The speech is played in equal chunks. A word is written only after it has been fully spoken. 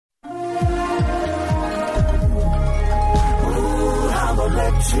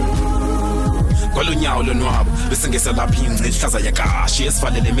Kolunyawo lonwabo bese ngeselapha ingci ihlaza yakashi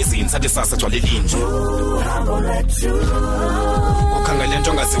esivalele emizini sathi sasa gcwale linje ukhangele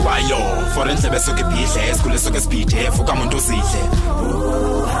into ongaziwayo for endlebe esuke ibhidle esikhule esuke esibhidhe evuka umuntu uzidle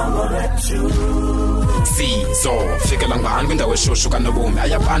sizo fikela ngani kwindawo eshushu kanobomi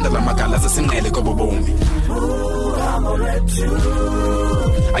ayabanda la magala zesinqele kobobomi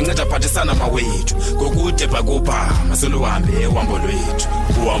anceda phathisana mawethu ngokude bhakupha masoluhambe uhambo lwethu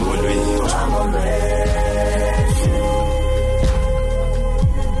uhambo lwethu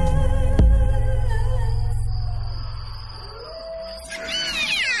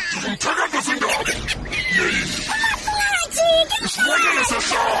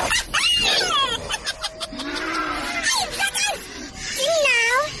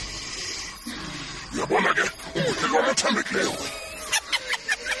Yabona ke umkhulu wamthambileyo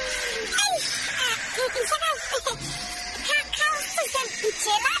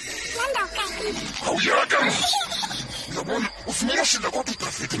awuyaka yabona usimushile kodwa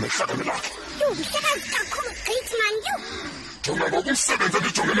uDavid nehlakane lakhe jonga ngokumsebenza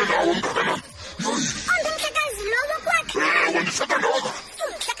ndijongene nawo mntakanami wandithetha ngoka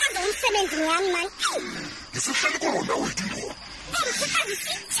umsebenzi ngani man ngisihleli kulona wethu nto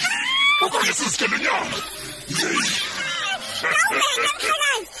okanye sizitshele nyama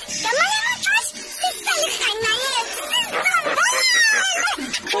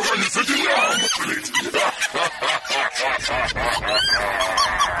okanye sithi nyama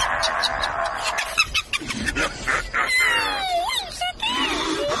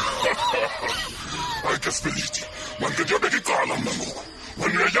I guess Beliti, man get your big call on the move.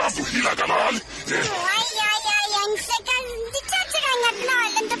 When you're young, you heal like a lolly.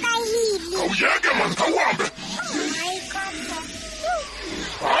 Oh, yeah, come on, come on.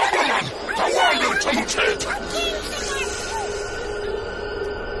 Come on, come on, Ncedi.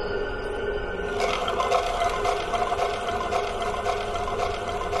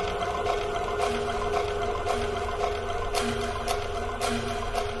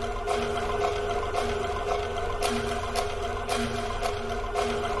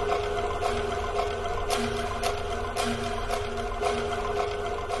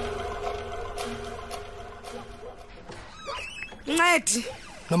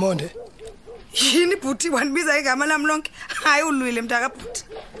 Nomonde. Yini bhuti wanibiza igama lami lonke? Hayi ulwile mntaka bhuti.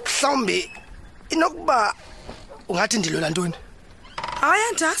 Mhlawumbe inokuba ungathi ndilwela ntoni? Hayi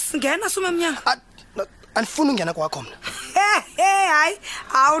andasi ngena sume emnyango. Andifuni ungena kwakho mna. Hayi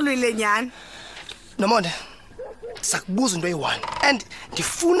awulwile nyani. Nomonde. Sakubuza into eyi-1 and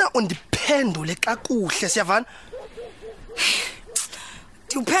ndifuna undiphendule kakuhle siyavana.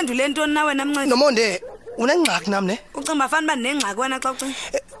 Ndiwuphendule ntoni nawe namncane? Nomonde unengxaki nami ne? Ucinga bafana ba nengxaki wena xa ucinga?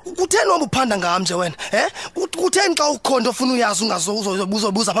 Kutheni waba uphanda ngami nje wena? Kutheni xa ukhonto ufuna uyazi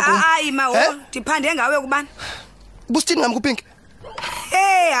ungazobuza apha kuwe? Hayi mawo, ndiphande ngawe kubani? Busithini ngami kuPinki?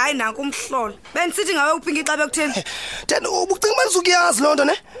 Hayi nanku umhlolo. Benisithi ngawe uPinki xa bekutheni? Then ubucinga manje uyazi lonto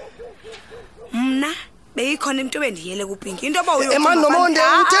ne? Mna beyikhona into ebendiyele kuPinki. Into ba uyo. Man Nomonde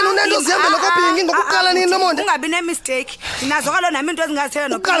utheni unento zihambela kuPinki ngokuqala nini Nomonde? Ungabi ne mistake. Inazo kalo nami into ezingazithela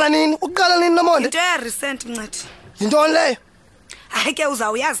no. Uqala nini Nomonde? Into ya recent Mncedi. Yintoni leyo? Hayi ke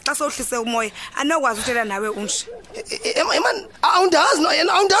uzawuyazi xa sohlise umoya anokwazi uthela nawe unje. Man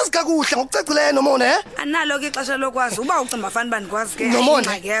awundazi kakuhle ngokucacileyo Nomonde Analo ke ixesha lokwazi uba ucimba bafana bandikwazi ke.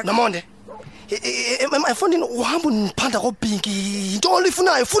 Nomonde. Ayifondini uhamba uniphanda koPinki. Into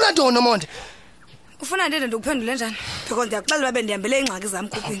olifunayo ufuna ntoni Nomonde? Ufuna ndende ndikuphendule njani? Because ndiyakuxela babe ndihambele ingxaki zami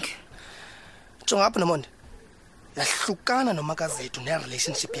kuPinki. Jonga apha Nomonde. Yahlukana nomakazi wethu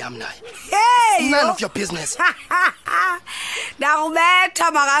ne-relationship yami naye. None of your business.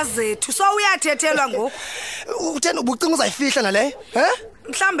 Ndawubetha makazi wethu. So uyathethelwa ngoku. Utheni ubucinga uzayifihla naleyo?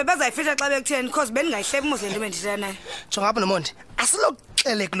 Mhlambe bezayifihla xa bekutheni because bendingayihlebi mos lento bendithetha naye. Jonga apha Nomonde.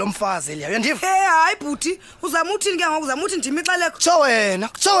 Asilokuxele kulomfazi eliya. Uyandiva? Hayi bhuti, uzama uthini ke ngoku uzama uthi ndimixeleko? Tsho wena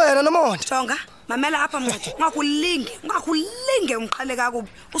Nomonde. Jonga. Mamela apha Mncedi, ungakulinge umqhale kakubi.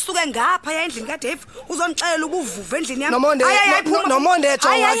 Usuke ngapha endlini kaDave uzonixelela ubuvuvu endlini yami. Nomonde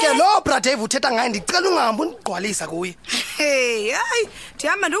jonga ke lo bra Dave uthetha ngaye ndicela ungahambi unigqwalisa kuye. Hayi,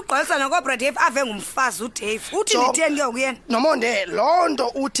 ndihamba ndikugqwalisa noko bra Dave ave ngumfazi uDave. Uthi nditheni ke ukuyena? Nomonde lonto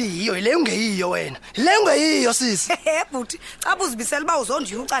uthi yiyo ile ungeyiyo wena. Le ungeyiyo sisi. Bhuti, cha uzibisela ba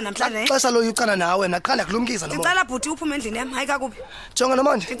uzondiuca namhlanje. Xesha loyucana nawe naqala kulumkisa Nomonde. Ngicela bhuti uphume endlini yami hayi kakubi. Jonga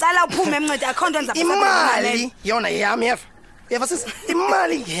Nomonde. Ngicela uphume Mncedi akho nto enza imali yona yami yeva sisi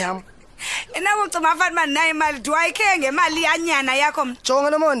imali yami Enakucima mfana manje nayo imali duwayikhe ngemali yanyana yakho mna. Jonga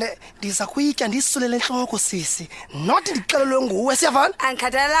nomonde ndiza kuyitya ndisulele enhloko sisi. Not ndixelelwe nguwe siyavana?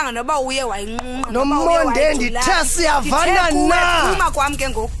 Angikhathalanga noba uye wayinqunqa Nomonde ndithe siyavana na. Phuma kwami ke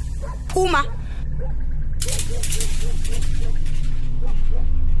ngoku. Phuma.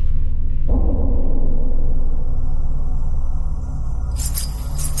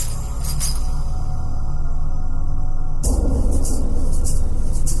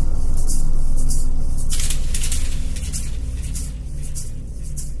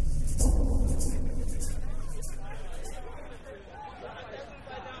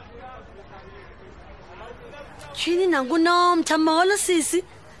 Chini nangunomtha molo sisi.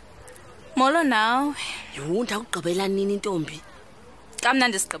 Molo nawe. Yho ndakugqibela nini intombi?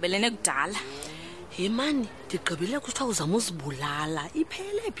 Kamnandi sigqibelene kudala. Hey mani, ndigqibele kuthiwa uzama uzibulala.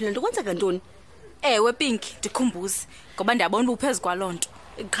 Iphele phi lento kwenzeka ntoni? Ewe Pinki, ndikhumbuze ngoba ndiyabona uphezulu kwalonto.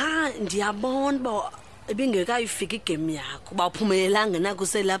 Cha ndiyabona ba ebingekayifika igame yakho. Baphumelelanga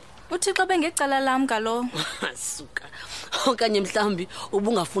nakuselapha. Uthixo bengecala lam kalo. Suka. Okanye mhlambi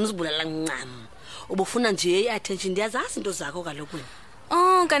ubungafuna uzibulala ncam. Ubufuna nje iattention ndiyazazi into zakho kaloku wena.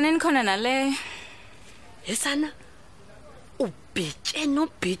 Oh, kaneni khona nale. Yesana. Ubhitye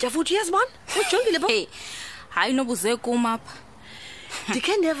nobhitya futhi uyazibona? Ujongile pha? Hey. Hayi nobuze kuma apha.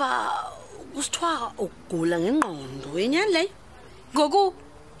 Ndikhe ndeva kusithwa ukugula ngengqondo. Yenyani leyo? Ngoku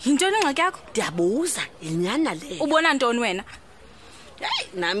yintoni ingxaki yakho? Ndiyabuza, yenyana leyo. Ubona ntoni wena? Hey,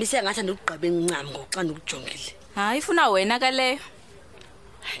 nami sengathi ndikugqibe ncam ngoxa ndikujongile. Hayi ifuna wena kaleyo.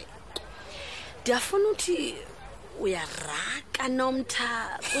 Ndiyafuna uthi uyaraka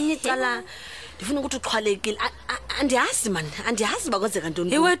nomtha kunyicala ndifuna ukuthi uxhwalekile andiyazi man andiyazi bakwenzeka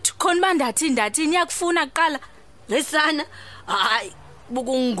ntoni ewethu khona bandathi niyakufuna kuqala lesana hayi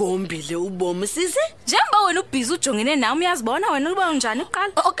bukungombile ubomi sisi njengoba wena ubhizi ujongene nami uyazibona wena uba unjani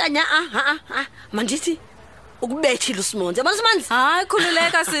kuqala okanye mandithi ukubethile uSimonzi yabona uSimonzi hayi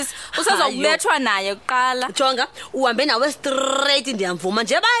khululeka sisi usazokubethwa naye kuqala jonga uhambe nawe straight ndiyamvuma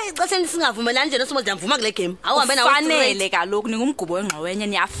nje bayixeseni singavumelani nje noSimonzi ndiyamvuma kule game awuhambe nawe straight fanele kaloku ningumgubo wengqawenye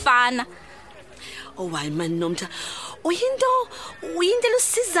niyafana oh hayi man nomtha uyinto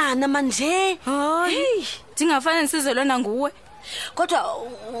lusizana manje hey ndingafana nisizelwe nguwe kodwa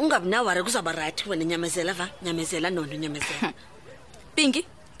ungabi nawari kuzaba right wena nyamezela nyamezela nondo nyamezela Pinki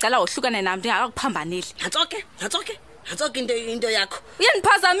cala uhlukane nami ndingakuphambaneli Hatsoke into yakho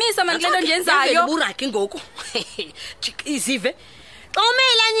uyaniphazamisa manje lento njenzayo buraki ngoku izive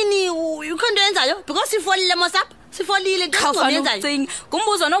xomela nini ukhonto yenzayo because sifolile mosapha sifolile ngenzayo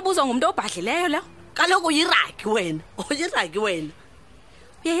kumbuzo nobuzo ngumuntu obhadlileyo la kaloku uyiraki wena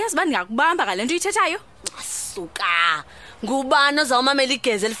uyayazi bani ngakubamba kalento uyithethayo suka ngubani ozawumamela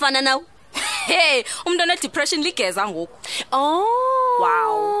igeze elifana nawe hey umuntu one-depression ligeza ngoku oh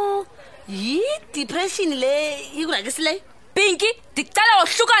wow yi-depression le ikurakisileyo Pinki ndicela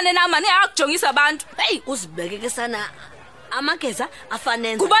uhlukane nama ningakujongisa abantu hey uzibeke ke sana amageza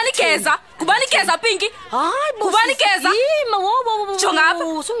afanenza kubani geza Pinki hayi kubani geza yima wo jonga apha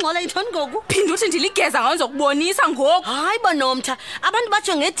usungcola ithoni ngoku phinda uthi ndiligeza ngizokubonisa ngoku hayi bonomtha abantu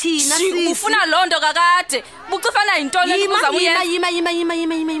bajonge thina sisi ufuna lonto kakade bucifana yintoni ukuzama uyenza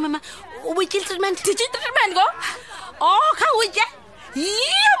yima ubutyile treatment go oh khawutye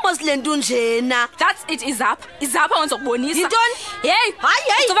Moslento njena that's it izapha ngizokubonisa yintoni hey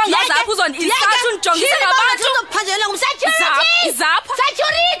uzoba ngazapha uzondisathu undijongise ngabantu uzokuphanjelela ngumsecurity izapha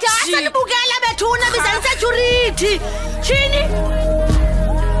security asanibukela bethuna bizani security